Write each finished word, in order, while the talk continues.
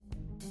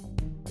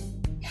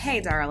Hey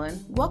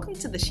darling, welcome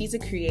to the She's a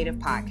Creative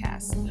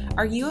podcast.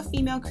 Are you a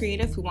female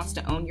creative who wants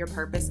to own your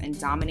purpose and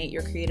dominate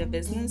your creative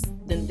business?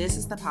 Then this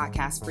is the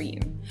podcast for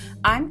you.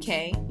 I'm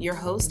Kay, your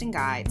host and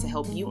guide to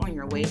help you on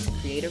your way to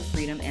creative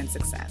freedom and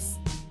success.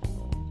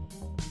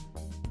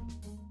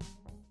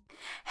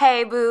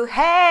 Hey boo,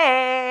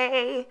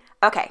 hey!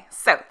 Okay,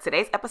 so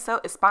today's episode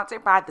is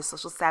sponsored by The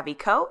Social Savvy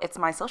Co. It's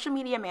my social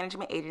media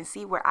management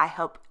agency where I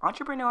help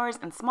entrepreneurs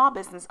and small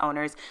business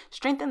owners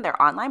strengthen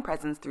their online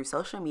presence through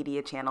social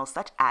media channels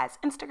such as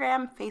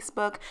Instagram,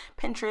 Facebook,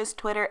 Pinterest,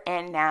 Twitter,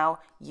 and now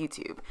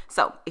YouTube.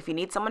 So if you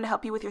need someone to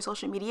help you with your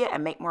social media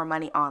and make more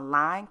money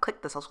online,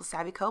 click The Social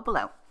Savvy Co.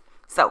 below.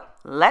 So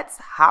let's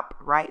hop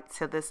right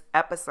to this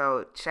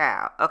episode,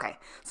 child. Okay,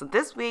 so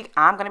this week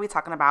I'm going to be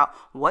talking about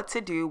what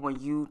to do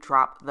when you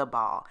drop the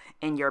ball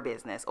in your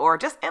business or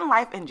just in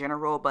life in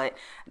general, but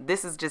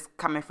this is just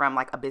coming from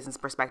like a business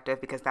perspective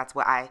because that's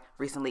what I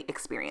recently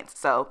experienced.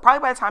 So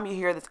probably by the time you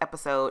hear this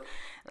episode,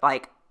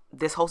 like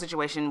this whole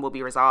situation will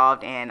be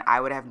resolved and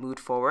I would have moved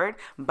forward.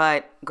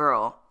 But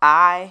girl,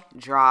 I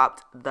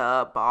dropped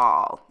the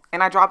ball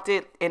and I dropped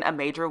it in a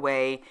major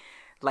way,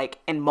 like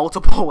in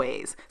multiple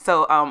ways.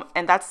 So,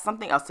 and that's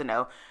something else to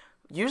know.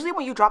 Usually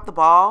when you drop the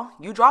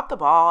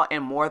ball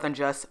in more than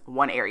just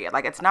one area.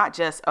 Like it's not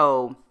just,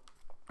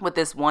 with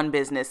this one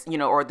business,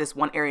 or this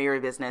one area of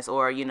your business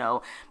or,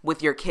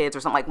 with your kids or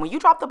something. Like when you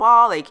drop the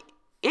ball, like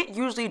it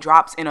usually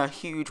drops in a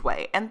huge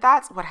way. And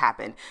that's what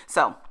happened.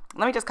 So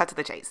let me just cut to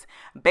the chase.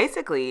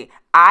 Basically,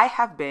 I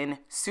have been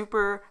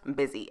super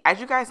busy. As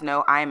you guys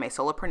know, I am a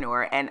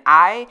solopreneur and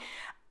I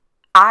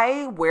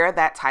wear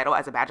that title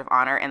as a badge of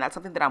honor, and that's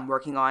something that I'm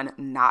working on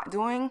not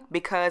doing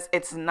because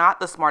it's not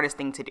the smartest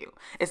thing to do.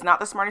 It's not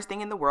the smartest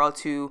thing in the world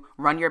to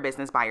run your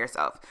business by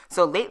yourself.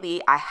 So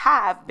lately, I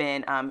have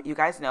been, you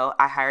guys know,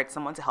 I hired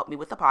someone to help me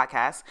with the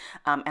podcast,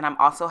 and I'm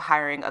also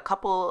hiring a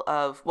couple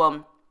of,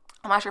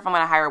 I'm not sure if I'm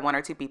going to hire one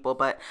or two people,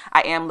 but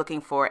I am looking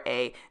for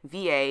a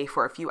VA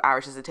for a few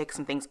hours just to take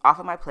some things off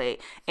of my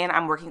plate. And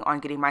I'm working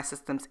on getting my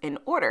systems in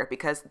order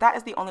because that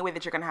is the only way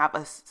that you're going to have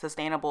a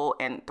sustainable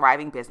and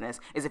thriving business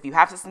is if you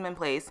have systems in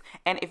place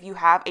and if you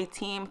have a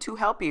team to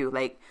help you.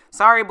 Like,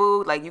 sorry,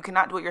 boo, like you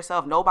cannot do it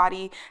yourself.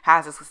 Nobody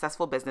has a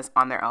successful business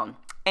on their own.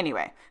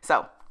 Anyway,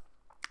 so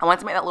I want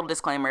to make that little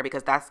disclaimer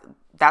because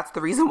that's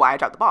the reason why I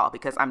dropped the ball,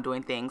 because I'm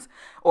doing things,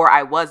 or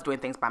I was doing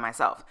things by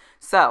myself.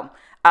 So,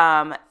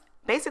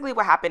 basically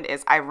what happened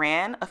is I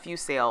ran a few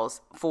sales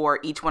for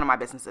each one of my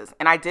businesses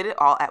and I did it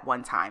all at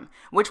one time,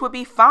 which would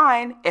be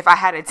fine if I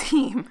had a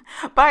team,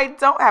 but I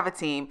don't have a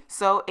team.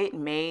 So it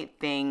made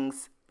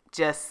things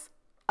just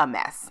a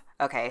mess.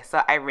 Okay.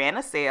 So I ran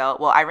a sale.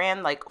 Well, I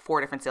ran like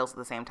 4 different sales at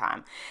the same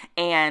time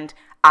and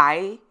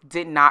I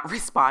did not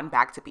respond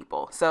back to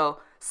people. So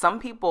some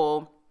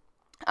people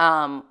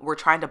were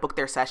trying to book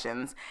their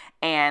sessions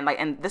and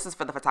this is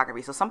for the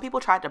photography. So some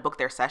people tried to book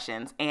their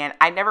sessions and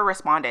I never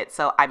responded.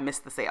 So I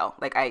missed the sale.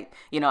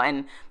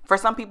 And for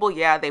some people,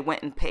 yeah, they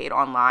went and paid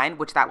online,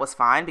 which that was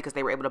fine because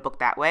they were able to book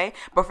that way.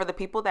 But for the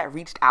people that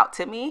reached out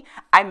to me,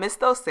 I missed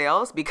those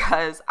sales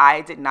because I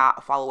did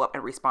not follow up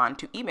and respond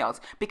to emails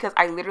because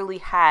I literally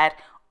had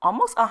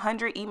almost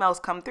 100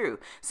 emails come through.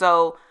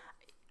 So,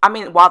 I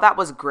mean, while that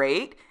was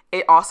great,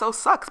 it also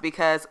sucks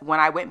because when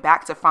I went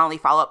back to finally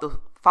follow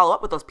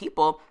up with those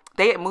people,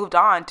 they had moved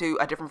on to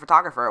a different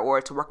photographer or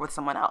to work with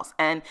someone else.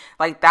 And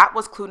like, that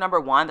was clue number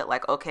 1 that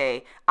like,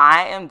 okay,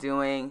 I am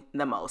doing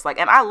the most. Like,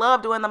 and I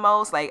love doing the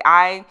most. Like,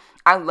 I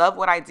love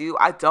what I do.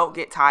 I don't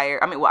get tired.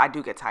 I mean, well, I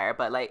do get tired,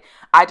 but like,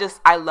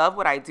 I love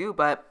what I do,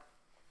 but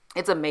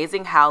it's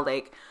amazing how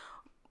like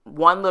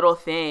one little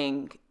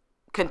thing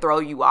can throw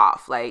you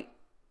off. Like,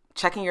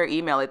 checking your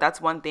email, like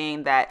that's one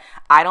thing that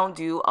I don't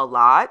do a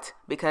lot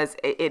because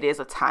it is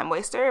a time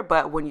waster.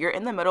 But when you're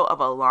in the middle of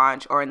a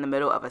launch or in the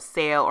middle of a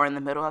sale or in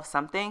the middle of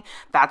something,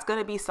 that's going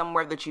to be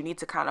somewhere that you need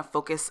to kind of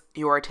focus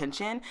your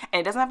attention.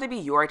 And it doesn't have to be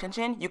your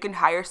attention. You can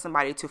hire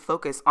somebody to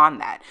focus on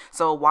that.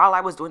 So while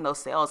I was doing those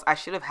sales, I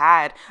should have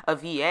had a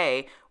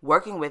VA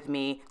working with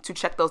me to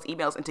check those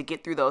emails and to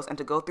get through those and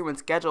to go through and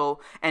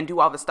schedule and do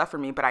all the stuff for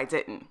me, but I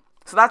didn't.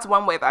 So that's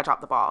one way that I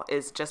dropped the ball,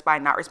 is just by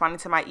not responding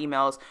to my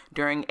emails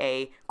during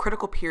a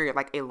critical period,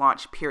 like a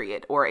launch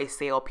period or a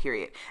sale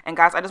period. And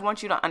guys, I just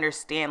want you to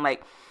understand,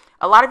 like,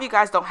 a lot of you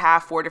guys don't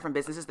have 4 different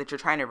businesses that you're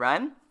trying to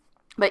run.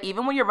 But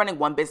even when you're running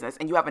one business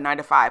and you have a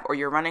 9-to-5, or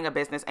you're running a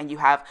business and you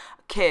have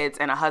kids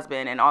and a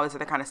husband and all this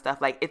other kind of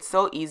stuff, like it's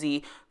so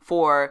easy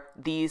for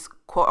these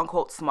quote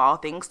unquote small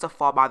things to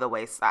fall by the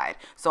wayside.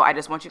 So I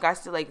just want you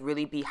guys to like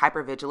really be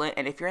hyper vigilant.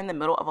 And if you're in the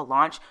middle of a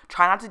launch,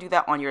 try not to do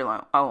that on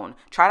your own.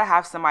 Try to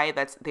have somebody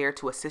that's there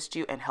to assist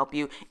you and help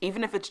you.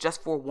 Even if it's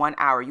just for 1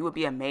 hour, you would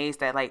be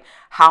amazed at like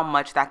how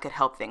much that could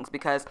help things,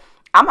 because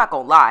I'm not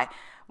gonna lie.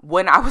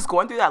 When I was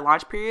going through that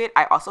launch period,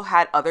 I also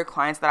had other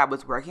clients that I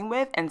was working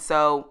with. And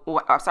so,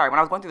 when I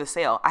was going through the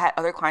sale, I had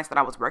other clients that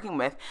I was working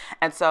with.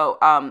 And so,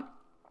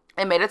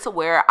 it made it to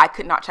where I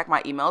could not check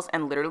my emails.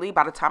 And literally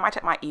by the time I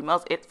checked my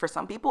emails, for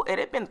some people, it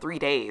had been 3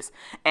 days.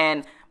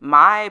 And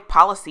my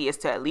policy is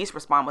to at least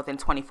respond within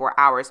 24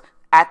 hours.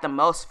 at the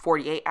most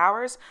 48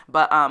 hours,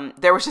 but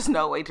there was just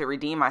no way to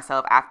redeem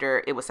myself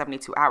after it was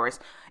 72 hours.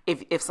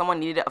 If someone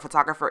needed a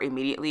photographer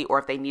immediately, or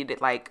if they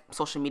needed like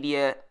social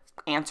media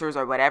answers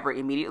or whatever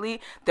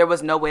immediately, there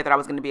was no way that I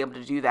was going to be able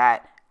to do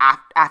that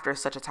after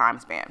such a time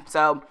span.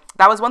 So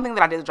that was one thing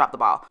that I did to drop the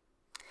ball.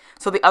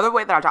 So the other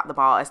way that I dropped the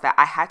ball is that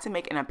I had to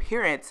make an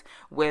appearance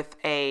with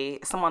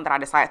someone that I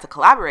decided to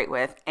collaborate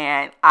with,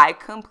 and I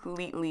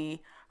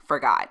completely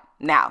forgot.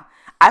 Now,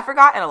 I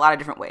forgot in a lot of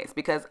different ways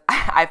because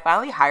I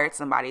finally hired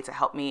somebody to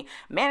help me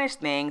manage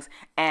things,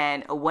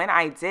 and when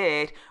I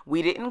did,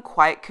 we didn't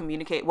quite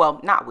communicate.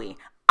 Well, not we.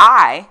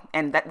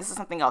 This is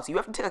something else. You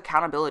have to take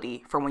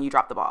accountability for when you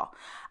drop the ball.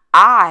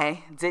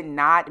 I did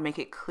not make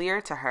it clear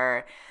to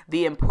her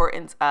the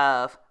importance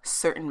of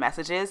certain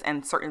messages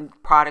and certain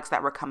products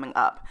that were coming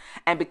up.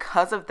 And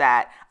because of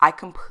that, I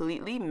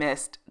completely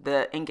missed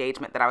the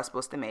engagement that I was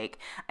supposed to make.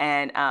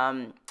 And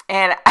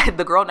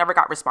the girl never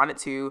got responded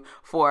to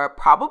for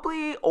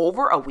probably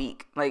over a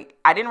week. Like,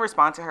 I didn't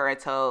respond to her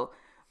until,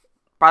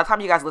 by the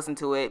time you guys listen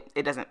to it,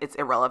 it's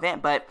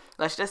irrelevant. But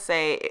let's just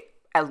say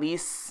at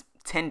least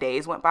 10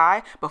 days went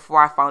by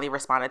before I finally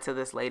responded to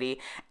this lady.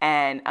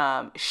 And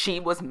she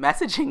was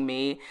messaging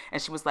me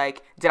and she was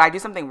like, did I do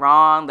something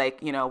wrong? Like,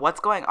 what's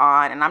going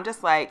on? And I'm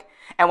just like,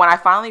 and when I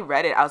finally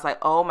read it, I was like,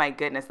 oh my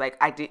goodness, like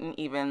I didn't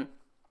even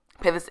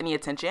pay this any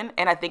attention.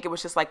 And I think it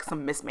was just like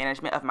some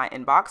mismanagement of my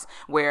inbox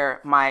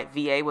where my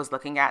VA was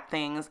looking at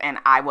things and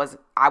I was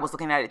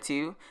looking at it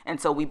too.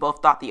 And so we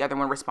both thought the other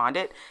one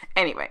responded.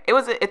 Anyway,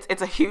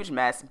 it's a huge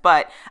mess.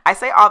 But I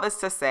say all this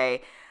to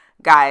say,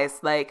 guys,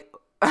 like,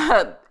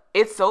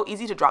 it's so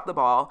easy to drop the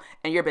ball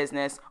in your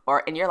business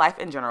or in your life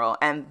in general.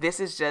 And this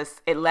is just,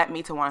 it led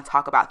me to want to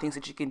talk about things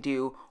that you can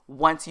do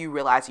once you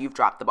realize you've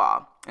dropped the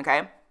ball.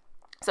 Okay.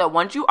 So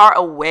once you are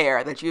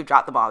aware that you've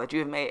dropped the ball, that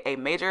you've made a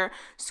major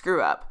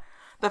screw up,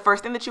 the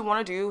first thing that you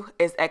want to do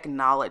is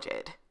acknowledge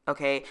it.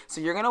 Okay.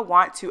 So you're going to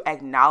want to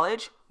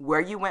acknowledge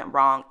where you went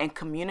wrong and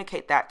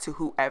communicate that to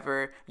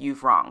whoever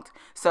you've wronged.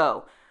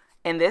 So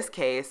in this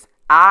case,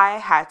 I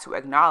had to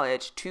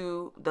acknowledge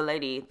to the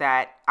lady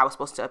that I was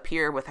supposed to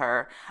appear with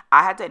her.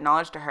 I had to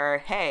acknowledge to her,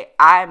 hey,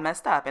 I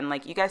messed up. And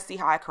like, you guys see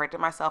how I corrected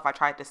myself. I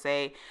tried to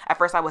say, at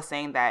first I was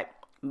saying that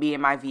me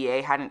and my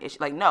VA had an issue.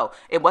 Like, no,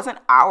 it wasn't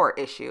our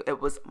issue.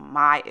 It was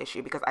my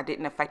issue because I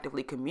didn't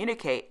effectively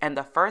communicate in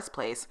the first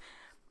place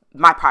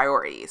my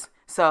priorities.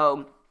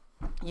 So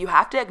you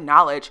have to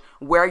acknowledge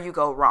where you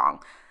go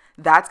wrong.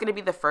 That's going to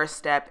be the first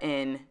step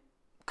in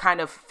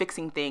kind of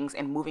fixing things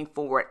and moving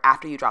forward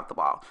after you drop the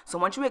ball. So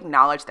once you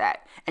acknowledge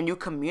that and you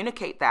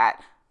communicate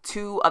that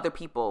to other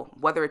people,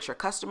 whether it's your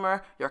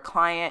customer, your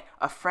client,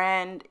 a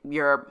friend,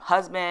 your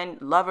husband,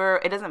 lover,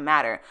 it doesn't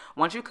matter.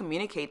 Once you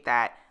communicate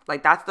that,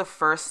 like that's the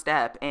first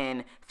step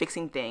in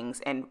fixing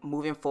things and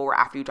moving forward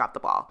after you drop the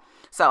ball.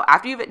 So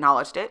after you've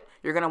acknowledged it,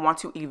 you're going to want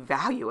to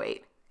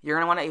evaluate. You're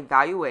going to want to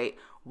evaluate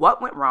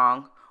what went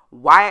wrong,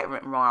 why it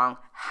went wrong,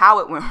 how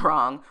it went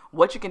wrong,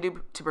 what you can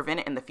do to prevent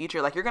it in the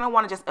future. Like, you're going to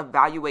want to just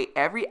evaluate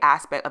every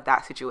aspect of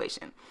that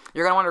situation.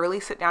 You're going to want to really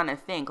sit down and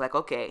think like,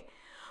 okay,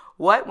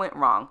 what went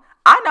wrong?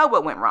 I know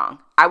what went wrong.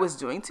 I was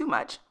doing too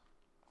much.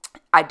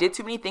 I did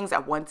too many things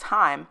at one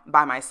time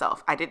by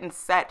myself. I didn't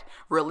set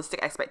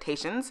realistic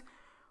expectations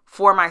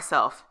for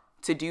myself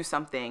to do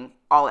something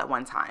all at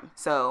one time.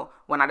 So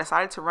when I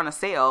decided to run a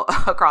sale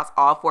across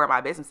all 4 of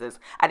my businesses,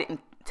 I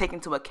didn't take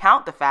into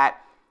account the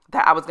fact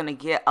that I was going to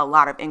get a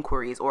lot of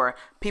inquiries, or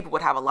people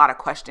would have a lot of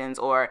questions,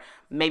 or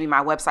maybe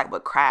my website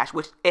would crash,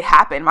 which it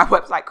happened. My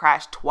website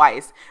crashed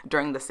twice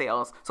during the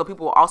sales. So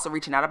people were also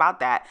reaching out about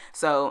that.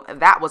 So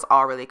that was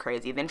all really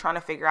crazy. Then trying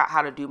to figure out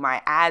how to do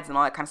my ads and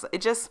all that kind of stuff.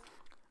 It just,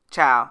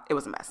 it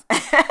was a mess.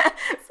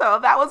 So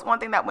that was one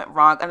thing that went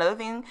wrong. Another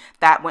thing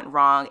that went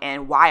wrong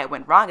and why it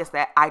went wrong is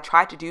that I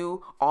tried to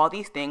do all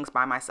these things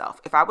by myself.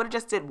 If I would have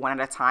just did one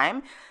at a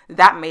time,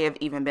 that may have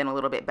even been a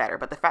little bit better.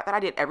 But the fact that I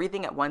did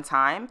everything at one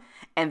time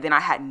and then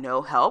I had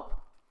no help,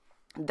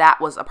 that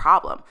was a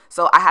problem.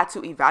 So I had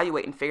to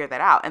evaluate and figure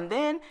that out. And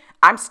then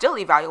I'm still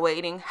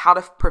evaluating how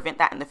to prevent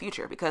that in the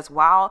future, because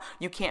while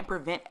you can't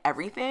prevent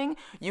everything,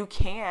 you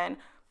can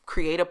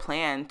create a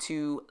plan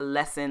to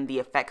lessen the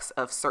effects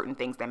of certain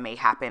things that may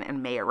happen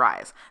and may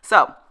arise.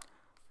 So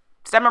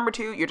step number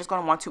 2, you're just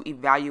going to want to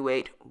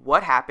evaluate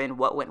what happened,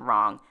 what went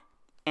wrong,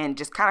 and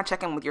just kind of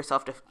check in with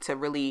yourself to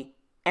really,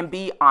 and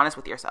be honest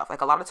with yourself. Like,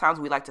 a lot of times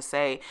we like to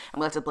say, and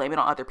we like to blame it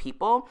on other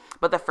people.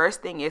 But the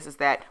first thing is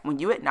that when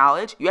you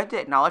acknowledge, you have to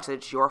acknowledge that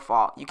it's your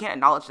fault. You can't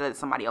acknowledge that it's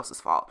somebody else's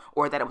fault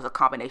or that it was a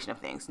combination of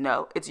things.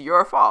 No, it's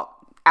your fault.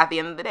 At the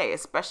end of the day,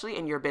 especially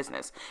in your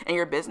business. In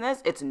your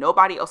business, it's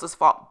nobody else's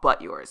fault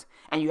but yours.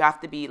 And you have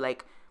to be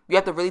like, you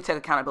have to really take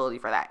accountability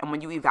for that. And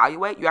when you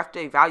evaluate, you have to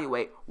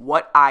evaluate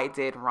what I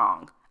did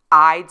wrong.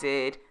 I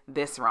did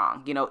this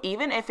wrong.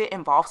 Even if it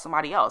involves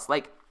somebody else.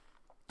 Like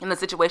in the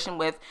situation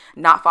with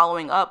not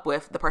following up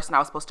with the person I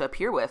was supposed to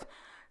appear with,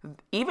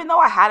 even though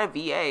I had a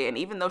VA and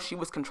even though she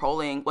was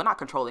controlling, well, not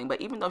controlling, but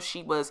even though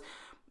she was,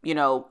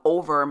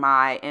 over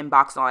my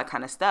inbox and all that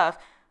kind of stuff,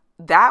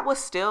 that was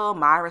still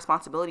my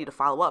responsibility to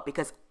follow up,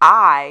 because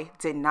I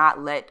did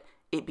not let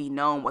it be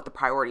known what the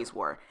priorities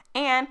were.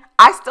 And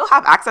I still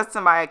have access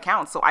to my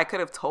account, so I could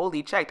have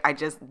totally checked. I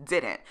just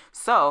didn't.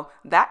 So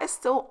that is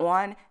still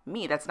on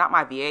me. That's not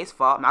my VA's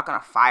fault. I'm not going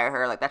to fire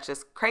her. Like, that's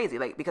just crazy.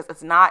 Like, because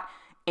it's not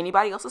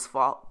anybody else's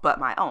fault but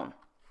my own.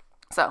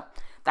 So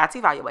that's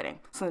evaluating.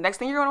 So the next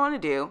thing you're going to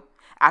want to do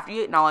after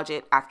you acknowledge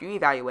it, after you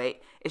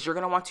evaluate, is you're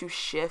going to want to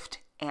shift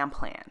and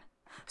plan.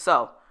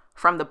 So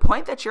from the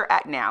point that you're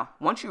at now,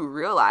 once you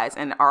realize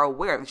and are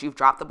aware that you've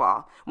dropped the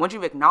ball, once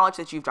you've acknowledged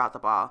that you've dropped the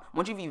ball,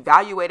 once you've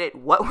evaluated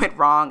what went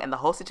wrong and the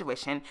whole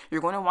situation,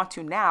 you're going to want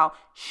to now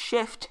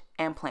shift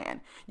and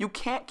plan. You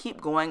can't keep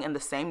going in the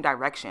same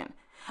direction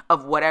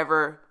of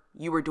whatever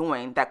you were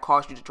doing that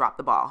caused you to drop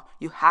the ball.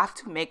 You have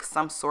to make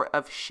some sort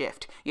of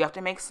shift. You have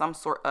to make some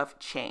sort of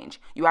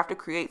change. You have to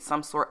create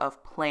some sort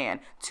of plan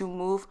to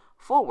move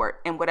forward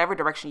in whatever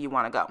direction you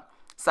want to go.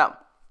 So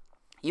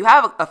you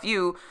have a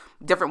few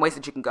different ways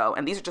that you can go.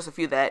 And these are just a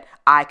few that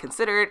I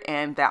considered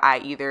and that I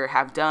either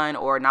have done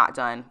or not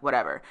done,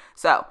 whatever.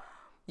 So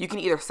you can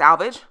either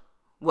salvage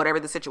whatever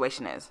the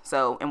situation is.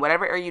 So in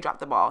whatever area you drop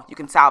the ball, you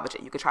can salvage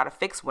it. You can try to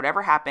fix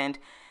whatever happened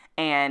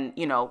and,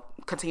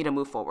 continue to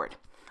move forward.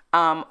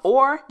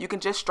 Or you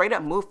can just straight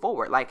up move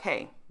forward. Like,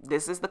 hey,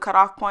 this is the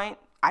cutoff point.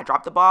 I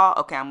dropped the ball.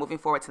 Okay, I'm moving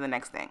forward to the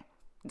next thing.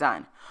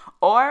 Done.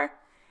 Or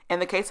in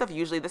the case of,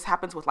 usually this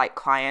happens with like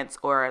clients,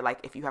 or like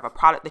if you have a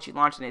product that you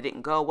launched and it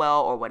didn't go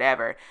well or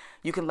whatever,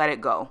 you can let it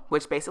go,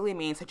 which basically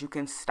means that you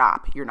can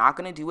stop. You're not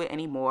going to do it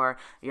anymore.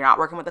 You're not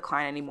working with the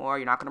client anymore.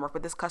 You're not going to work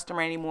with this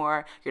customer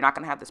anymore. You're not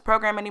going to have this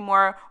program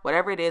anymore.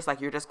 Whatever it is,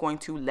 like, you're just going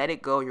to let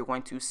it go. You're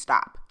going to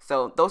stop.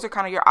 So those are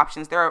kind of your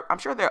options. I'm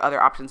sure there are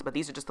other options, but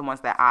these are just the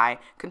ones that I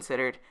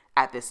considered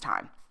at this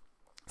time.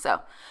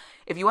 So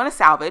if you want to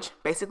salvage,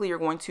 basically you're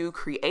going to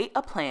create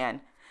a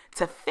plan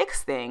to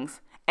fix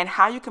things and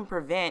how you can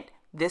prevent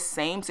this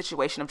same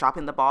situation of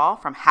dropping the ball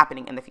from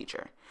happening in the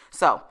future.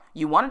 So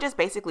you want to just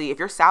basically, if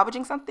you're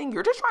salvaging something,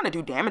 you're just trying to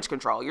do damage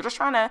control. You're just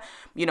trying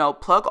to,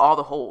 plug all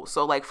the holes.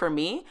 So like for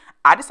me,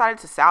 I decided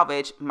to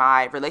salvage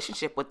my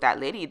relationship with that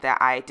lady that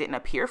I didn't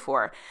appear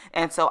for.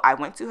 And so I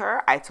went to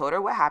her, I told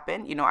her what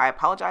happened. I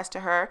apologized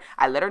to her.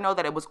 I let her know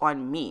that it was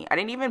on me. I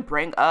didn't even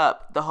bring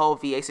up the whole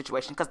VA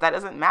situation because that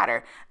doesn't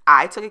matter.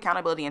 I took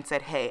accountability and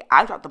said, hey,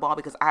 I dropped the ball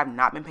because I have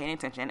not been paying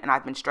attention and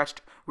I've been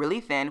stretched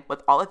really thin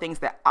with all the things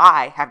that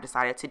I have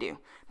decided to do.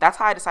 That's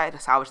how I decided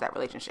to salvage that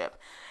relationship.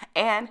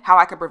 And how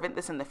I could prevent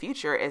this in the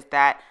future is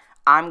that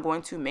I'm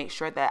going to make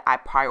sure that I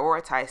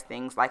prioritize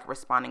things like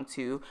responding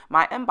to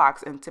my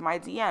inbox and to my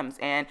DMs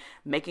and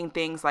making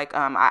things like,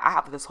 I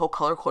have this whole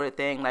color coded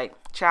thing, like,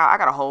 child, I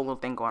got a whole little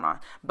thing going on,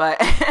 but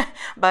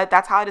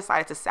that's how I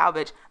decided to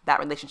salvage that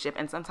relationship.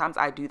 And sometimes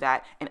I do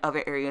that in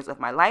other areas of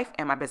my life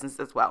and my business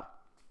as well.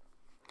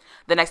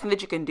 The next thing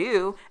that you can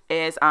do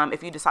is,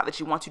 if you decide that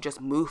you want to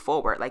just move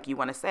forward, like you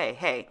want to say,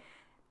 hey,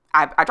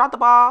 I dropped the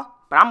ball,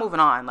 but I'm moving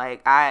on.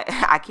 Like,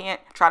 I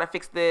can't try to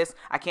fix this.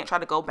 I can't try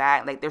to go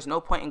back. Like, there's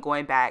no point in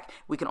going back.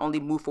 We can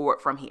only move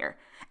forward from here.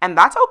 And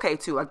that's okay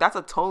too. Like, that's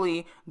a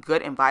totally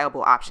good and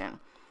viable option.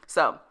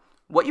 So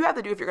what you have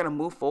to do if you're going to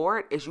move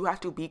forward is you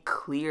have to be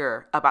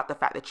clear about the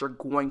fact that you're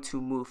going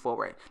to move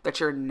forward, that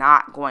you're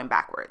not going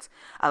backwards.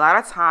 A lot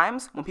of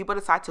times when people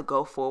decide to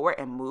go forward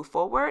and move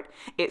forward,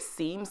 it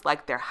seems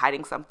like they're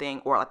hiding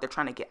something or like they're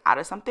trying to get out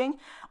of something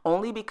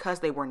only because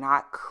they were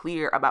not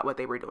clear about what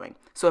they were doing.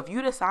 So if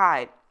you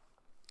decide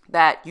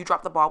that you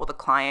drop the ball with a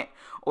client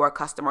or a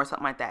customer or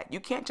something like that,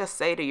 you can't just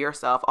say to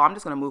yourself, oh, I'm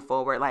just going to move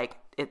forward. Like,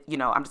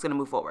 I'm just going to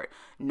move forward.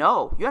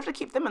 No, you have to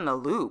keep them in the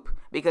loop,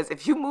 because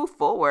if you move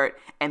forward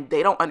and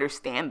they don't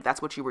understand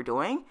that's what you were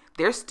doing,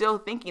 they're still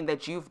thinking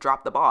that you've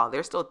dropped the ball.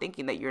 They're still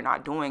thinking that you're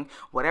not doing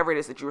whatever it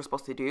is that you were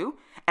supposed to do.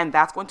 And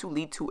that's going to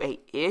lead to a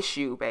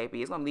issue,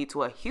 baby. It's going to lead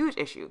to a huge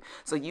issue.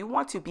 So you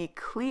want to be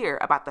clear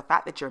about the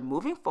fact that you're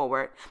moving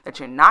forward, that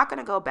you're not going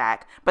to go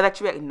back, but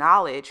that you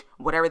acknowledge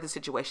whatever the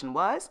situation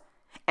was,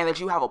 and that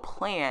you have a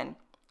plan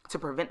to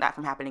prevent that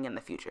from happening in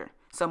the future.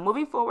 So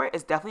moving forward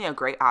is definitely a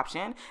great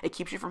option. It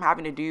keeps you from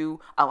having to do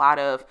a lot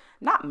of,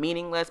 not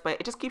meaningless, but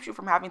it just keeps you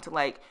from having to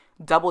like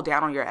double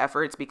down on your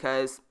efforts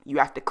because you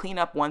have to clean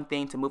up one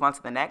thing to move on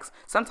to the next.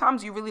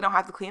 Sometimes you really don't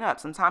have to clean up.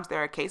 Sometimes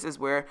there are cases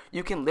where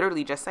you can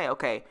literally just say,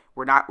 okay,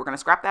 we're going to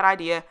scrap that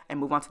idea and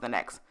move on to the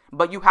next.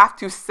 But you have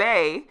to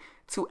say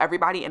to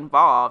everybody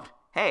involved,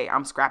 hey,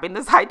 I'm scrapping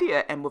this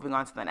idea and moving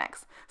on to the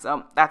next.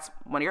 So that's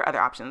one of your other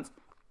options.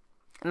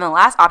 And the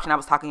last option I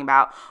was talking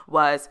about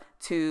was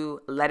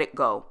to let it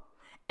go.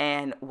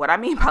 And what I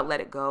mean by let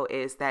it go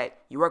is that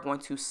you are going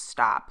to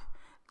stop.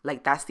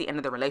 Like, that's the end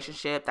of the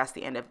relationship. That's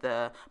the end of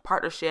the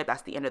partnership.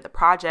 That's the end of the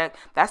project.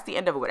 That's the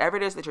end of whatever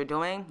it is that you're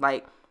doing.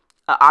 Like,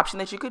 an option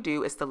that you could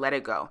do is to let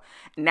it go.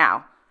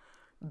 Now,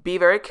 be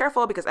very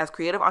careful, because as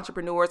creative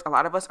entrepreneurs, a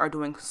lot of us are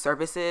doing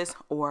services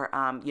or,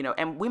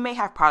 and we may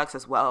have products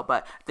as well,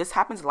 but this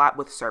happens a lot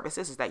with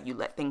services, is that you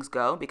let things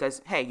go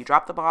because, hey, you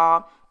dropped the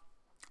ball.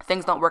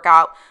 Things don't work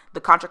out.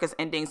 The contract is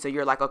ending. So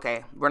you're like,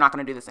 okay, we're not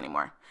going to do this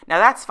anymore. Now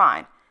that's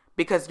fine,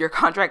 because your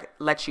contract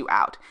lets you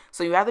out.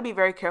 So you have to be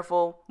very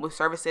careful with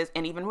services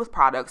and even with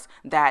products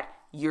that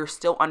you're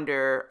still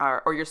under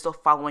or you're still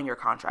following your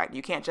contract.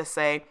 You can't just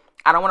say,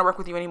 I don't want to work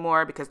with you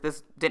anymore because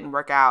this didn't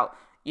work out,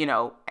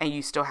 and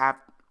you still have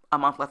a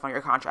month left on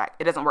your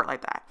contract. It doesn't work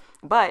like that.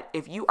 But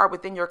if you are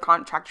within your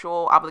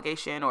contractual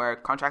obligation or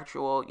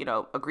contractual,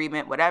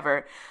 agreement,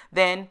 whatever,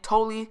 then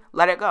totally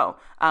let it go.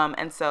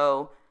 And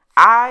so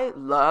I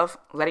love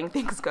letting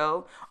things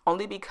go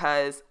only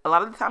because a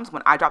lot of the times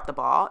when I drop the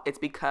ball, it's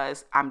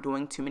because I'm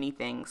doing too many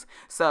things.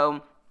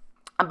 So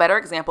a better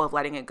example of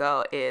letting it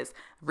go is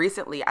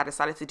recently I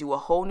decided to do a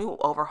whole new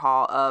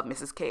overhaul of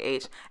Mrs.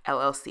 KH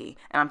LLC.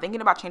 And I'm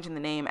thinking about changing the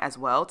name as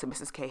well to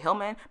Mrs. K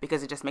Hillman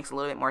because it just makes a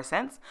little bit more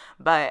sense.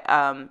 But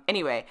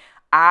anyway,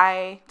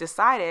 I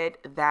decided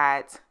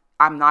that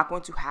I'm not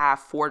going to have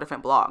 4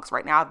 different blogs.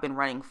 Right now I've been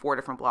running 4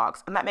 different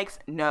blogs and that makes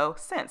no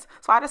sense.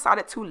 So I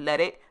decided to let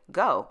it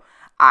go.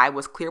 I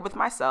was clear with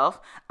myself.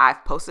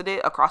 I've posted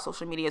it across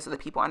social media so that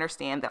people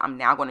understand that I'm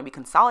now going to be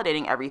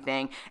consolidating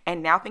everything,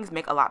 and now things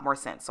make a lot more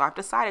sense. So I've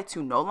decided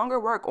to no longer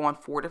work on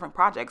 4 different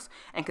projects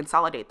and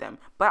consolidate them.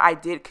 But I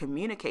did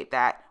communicate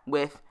that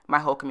with my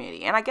whole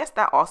community. And I guess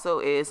that also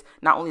is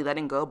not only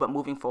letting go, but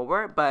moving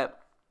forward. But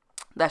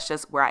that's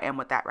just where I am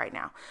with that right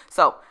now.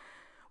 So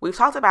we've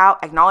talked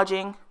about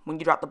acknowledging when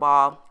you drop the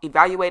ball,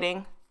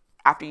 evaluating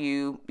after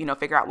you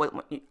figure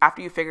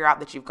out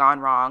that you've gone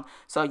wrong.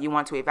 So you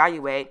want to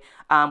evaluate.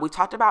 We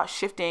talked about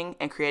shifting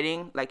and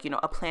creating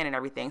a plan and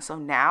everything. So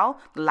now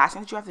the last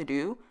thing that you have to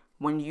do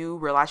when you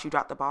realize you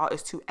dropped the ball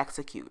is to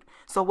execute.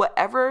 So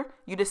whatever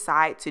you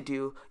decide to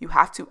do, you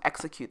have to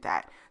execute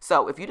that.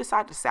 So if you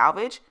decide to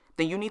salvage,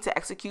 then you need to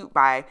execute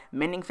by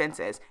mending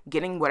fences,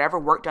 getting whatever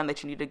work done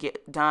that you need to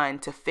get done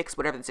to fix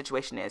whatever the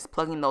situation is,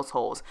 plugging those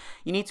holes.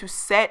 You need to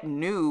set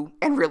new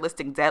and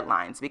realistic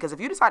deadlines, because if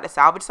you decide to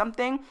salvage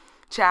something,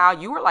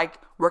 child, you are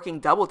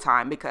working double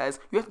time because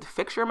you have to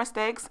fix your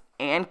mistakes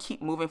and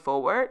keep moving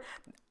forward.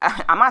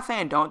 I'm not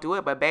saying don't do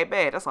it, but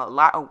baby, that's a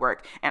lot of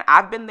work. And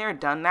I've been there,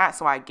 done that,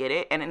 so I get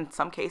it. And in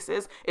some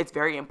cases, it's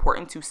very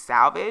important to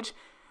salvage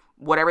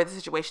whatever the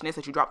situation is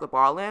that you drop the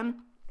ball in.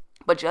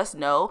 But just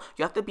know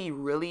you have to be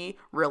really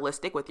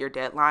realistic with your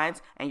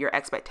deadlines and your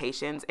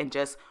expectations and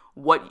just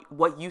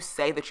what you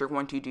say that you're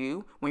going to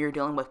do when you're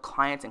dealing with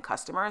clients and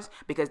customers,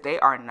 because they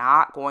are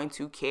not going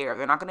to care.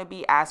 They're not going to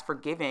be as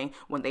forgiving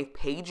when they've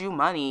paid you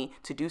money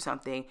to do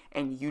something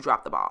and you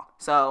drop the ball.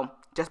 So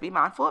just be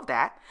mindful of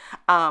that.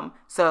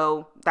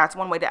 So that's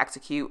one way to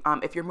execute.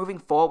 If you're moving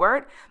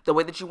forward, the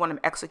way that you want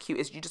to execute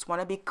is you just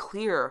want to be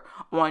clear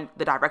on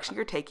the direction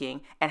you're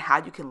taking and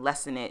how you can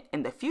lessen it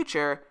in the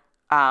future.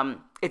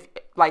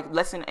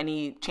 Lessen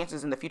any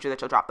chances in the future that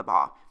you'll drop the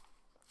ball.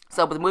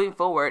 So, but moving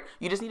forward,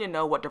 you just need to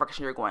know what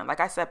direction you're going. Like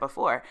I said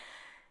before,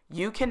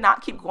 you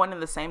cannot keep going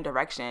in the same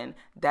direction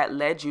that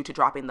led you to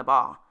dropping the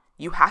ball.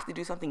 You have to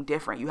do something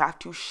different. You have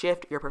to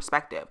shift your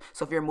perspective.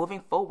 So if you're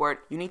moving forward,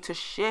 you need to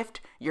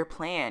shift your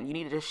plan. You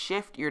need to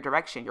shift your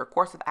direction, your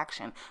course of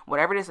action,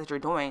 whatever it is that you're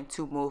doing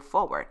to move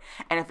forward.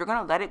 And if you're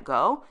going to let it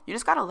go, you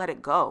just got to let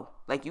it go.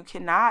 You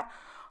cannot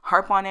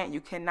harp on it.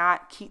 You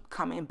cannot keep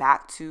coming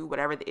back to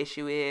whatever the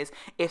issue is.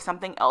 If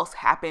something else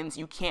happens,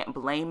 you can't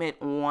blame it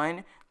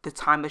on the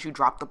time that you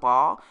dropped the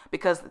ball,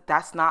 because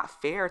that's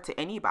not fair to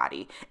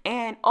anybody.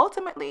 And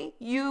ultimately,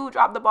 you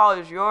dropped the ball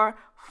is your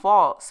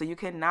fault. So you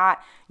cannot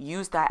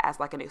use that as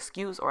an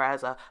excuse or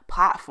as a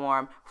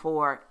platform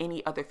for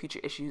any other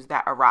future issues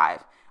that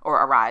arise.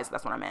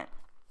 That's what I meant.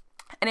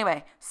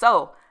 Anyway,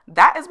 so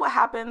that is what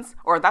happens,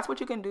 or that's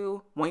what you can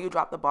do when you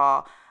drop the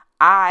ball.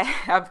 I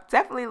have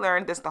definitely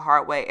learned this the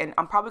hard way, and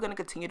I'm probably going to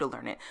continue to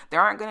learn it.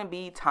 There aren't going to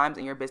be times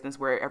in your business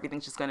where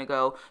everything's just going to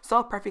go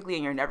so perfectly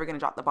and you're never going to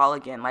drop the ball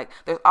again.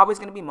 There's always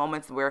going to be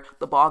moments where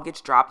the ball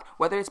gets dropped,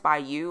 whether it's by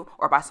you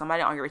or by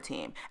somebody on your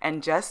team.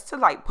 And just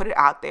to put it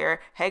out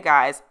there, hey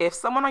guys, if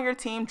someone on your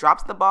team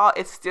drops the ball,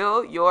 it's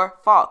still your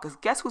fault, because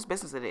guess whose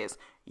business it is?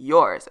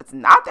 Yours. It's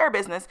not their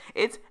business,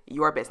 it's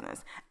your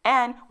business.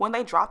 And when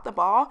they drop the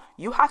ball,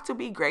 you have to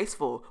be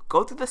graceful.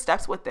 Go through the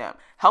steps with them.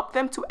 Help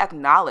them to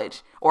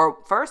acknowledge, or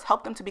first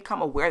help them to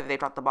become aware that they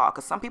dropped the ball,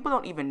 because some people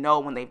don't even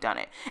know when they've done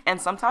it. And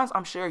sometimes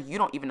I'm sure you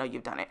don't even know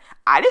you've done it.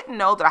 I didn't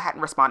know that I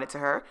hadn't responded to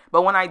her,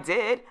 but when I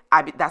did,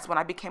 that's when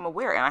I became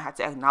aware, and I had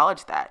to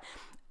acknowledge that.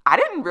 I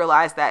didn't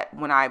realize that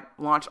when I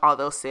launched all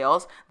those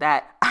sales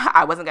that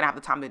I wasn't going to have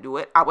the time to do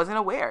it. I wasn't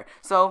aware.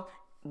 So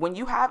when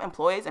you have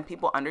employees and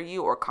people under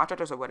you or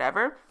contractors or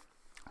whatever,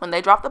 when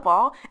they drop the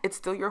ball, it's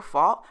still your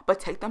fault, but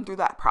take them through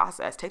that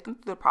process. Take them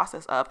through the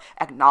process of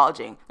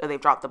acknowledging that they've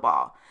dropped the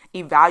ball,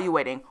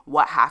 evaluating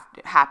what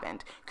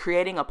happened,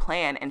 creating a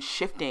plan and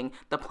shifting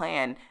the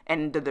plan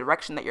and the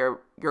direction that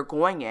you're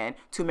going in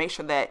to make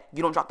sure that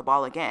you don't drop the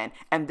ball again,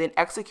 and then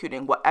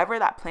executing whatever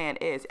that plan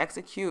is.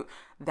 Execute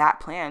that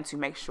plan to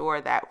make sure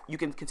that you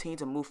can continue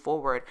to move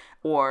forward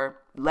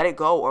or let it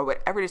go or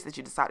whatever it is that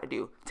you decide to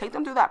do. Take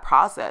them through that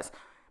process.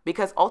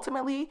 Because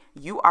ultimately,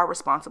 you are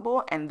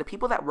responsible, and the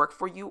people that work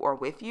for you or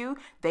with you,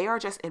 they are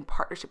just in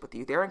partnership with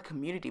you. They're in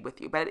community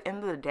with you. But at the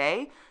end of the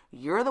day,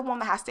 you're the one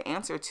that has to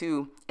answer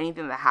to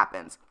anything that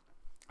happens.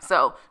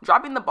 So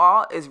dropping the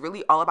ball is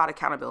really all about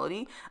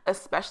accountability,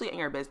 especially in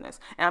your business.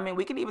 And I mean,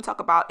 we can even talk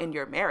about in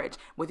your marriage,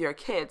 with your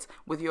kids,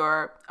 with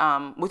your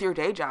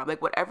day job,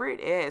 like whatever it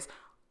is.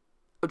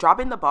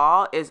 Dropping the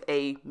ball is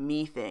a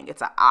me thing.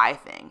 It's an I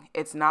thing.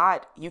 It's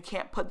not, you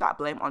can't put that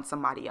blame on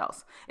somebody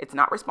else. It's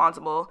not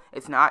responsible.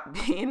 It's not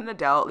being an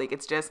adult. Like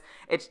it's just,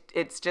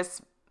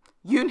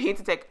 you need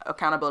to take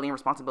accountability and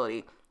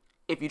responsibility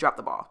if you drop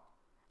the ball.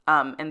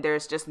 And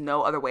there's just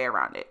no other way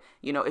around it.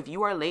 You know, if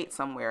you are late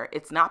somewhere,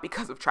 it's not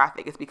because of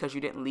traffic. It's because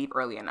you didn't leave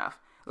early enough.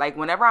 Like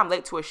whenever I'm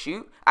late to a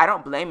shoot, I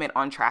don't blame it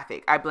on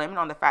traffic. I blame it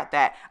on the fact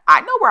that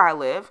I know where I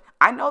live.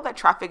 I know that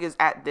traffic is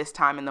at this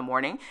time in the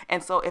morning.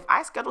 And so if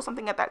I schedule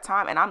something at that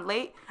time and I'm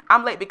late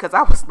because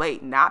I was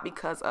late, not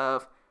because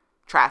of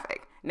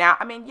traffic. Now,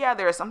 I mean, yeah,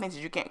 there are some things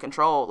that you can't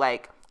control.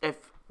 Like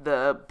if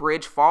the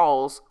bridge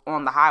falls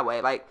on the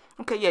highway, like,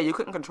 okay, yeah, you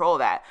couldn't control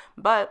that.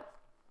 But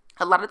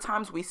a lot of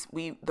times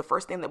we the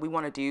first thing that we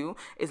want to do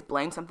is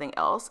blame something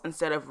else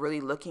instead of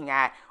really looking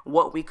at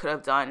what we could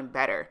have done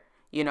better.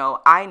 You know,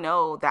 I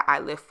know that I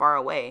live far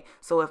away.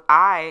 So if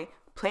I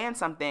plan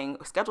something,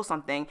 schedule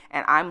something,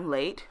 and I'm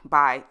late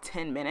by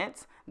 10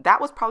 minutes,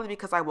 that was probably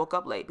because I woke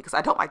up late, because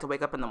I don't like to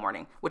wake up in the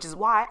morning, which is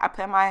why I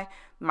plan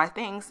my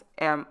things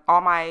and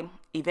all my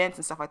events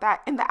and stuff like that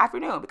in the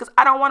afternoon, because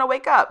I don't want to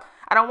wake up.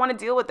 I don't want to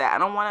deal with that. I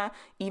don't want to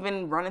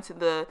even run into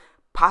the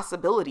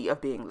possibility of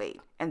being late.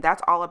 And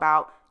that's all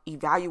about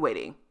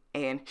evaluating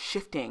and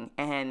shifting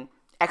and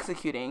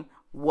executing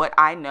what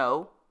I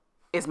know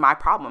is my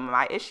problem,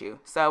 my issue.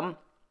 So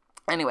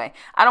anyway,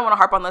 I don't want to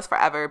harp on this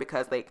forever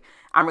because like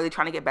I'm really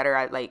trying to get better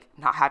at like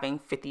not having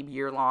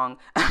 50-year-long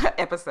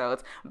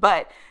episodes.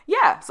 But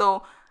yeah,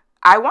 so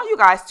I want you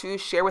guys to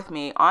share with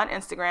me on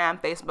Instagram,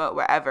 Facebook,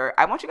 wherever.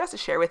 I want you guys to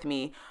share with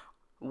me,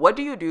 what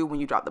do you do when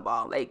you drop the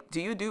ball? Like, do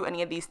you do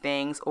any of these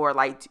things, or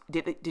like,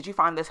 did you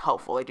find this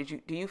helpful? Like,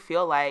 do you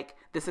feel like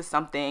this is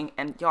something?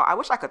 And yo, I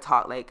wish I could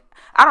talk. Like,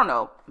 I don't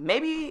know,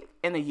 maybe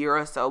in a year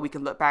or so we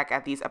can look back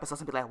at these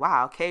episodes and be like,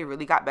 wow, okay,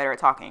 really got better at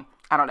talking.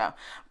 I don't know,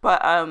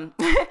 but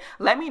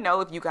let me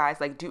know if you guys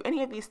like do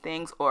any of these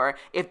things, or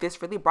if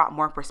this really brought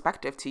more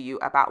perspective to you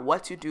about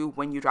what to do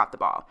when you drop the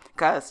ball.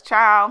 Cause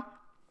child,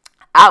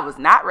 I was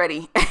not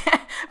ready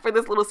for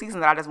this little season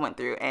that I just went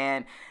through.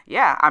 And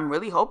yeah, I'm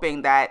really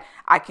hoping that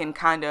I can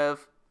kind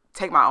of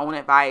take my own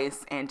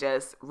advice and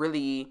just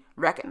really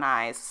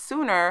recognize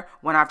sooner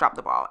when I've dropped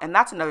the ball. And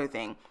that's another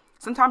thing.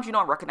 Sometimes you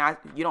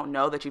don't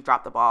know that you've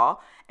dropped the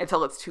ball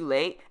until it's too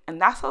late. And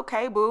that's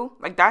okay, boo.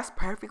 Like that's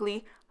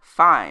perfectly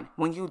fine.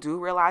 When you do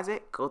realize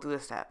it, go through the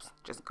steps.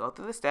 Just go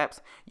through the steps.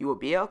 You will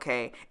be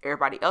okay.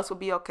 Everybody else will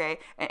be okay.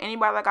 And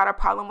anybody that got a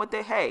problem with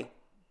it, hey,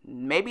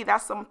 maybe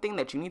that's something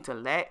that you need to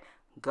let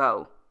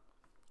go.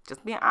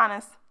 Just being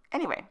honest.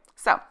 Anyway,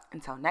 so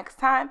until next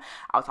time,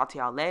 I'll talk to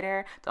y'all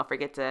later. Don't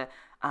forget to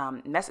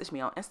message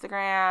me on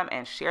Instagram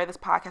and share this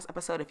podcast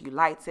episode if you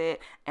liked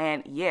it.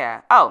 And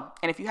yeah. Oh,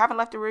 and if you haven't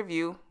left a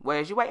review, what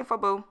is you waiting for,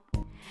 boo?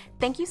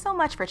 Thank you so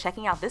much for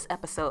checking out this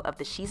episode of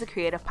the She's a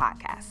Creative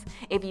podcast.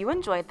 If you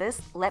enjoyed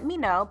this, let me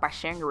know by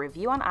sharing a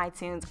review on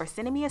iTunes or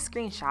sending me a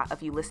screenshot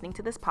of you listening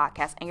to this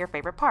podcast and your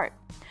favorite part.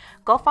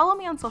 Go follow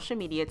me on social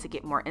media to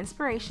get more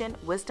inspiration,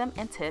 wisdom,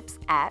 and tips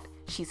at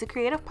She's a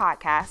Creative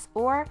Podcast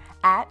or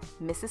at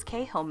Mrs.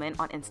 K. Hillman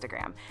on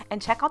Instagram.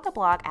 And check out the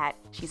blog at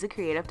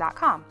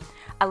she'sacreative.com.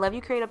 I love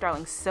you, creative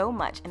darlings, so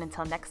much. And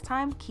until next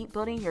time, keep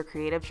building your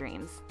creative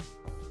dreams.